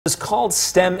It's called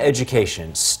STEM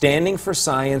education, standing for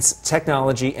science,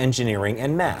 technology, engineering,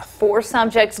 and math. 4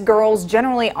 subjects girls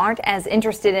generally aren't as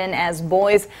interested in as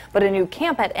boys, but a new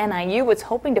camp at NIU is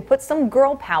hoping to put some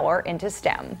girl power into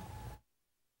STEM.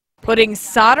 Putting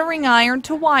soldering iron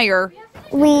to wire.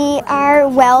 We are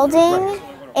welding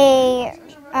a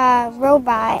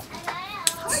robot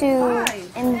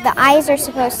and the eyes are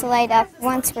supposed to light up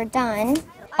once we're done.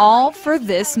 All for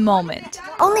this moment.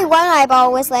 Only one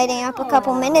eyeball was lighting up a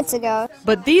couple minutes ago.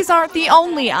 But these aren't the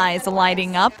only eyes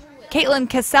lighting up.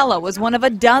 Cassello was one of a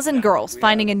dozen girls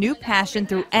finding a new passion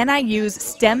through NIU's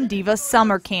STEM Divas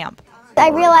summer camp. I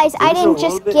realized I didn't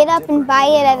just get up and buy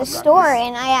it at a store,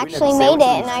 and I actually made it,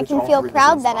 and I can feel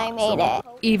proud that I made it.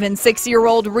 Even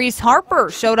 6-year-old Reese Harper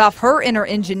showed off her inner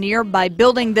engineer by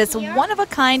building this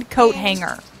one-of-a-kind coat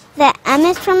hanger. The M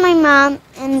is from my mom,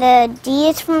 and the D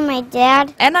is from my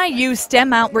dad. NIU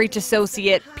STEM Outreach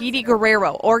Associate Petey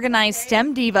Guerrero organized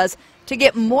STEM Divas to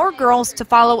get more girls to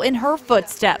follow in her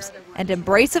footsteps and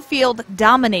embrace a field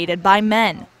dominated by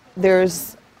men.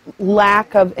 There's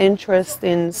lack of interest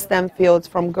in STEM fields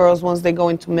from girls once they go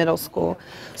into middle school.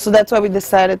 So that's why we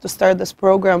decided to start this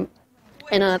program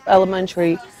in an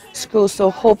elementary school, so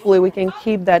hopefully we can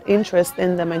keep that interest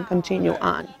in them and continue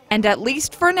on. And at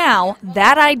least for now,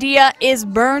 that idea is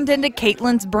burned into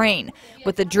Caitlin's brain,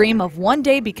 with the dream of one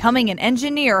day becoming an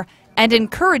engineer and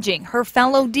encouraging her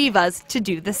fellow divas to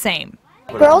do the same.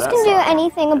 Girls can do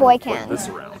anything a boy can.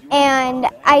 And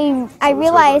I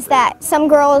realize that some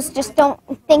girls just don't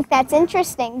think that's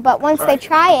interesting, but once they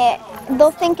try it,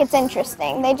 they'll think it's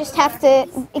interesting. They just have to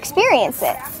experience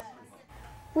it.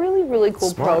 Really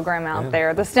cool program out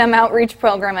there. The STEM Outreach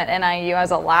program at NIU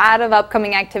has a lot of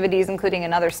upcoming activities, including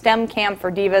another STEM camp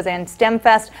for divas and STEM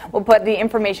Fest. We'll put the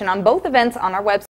information on both events on our website.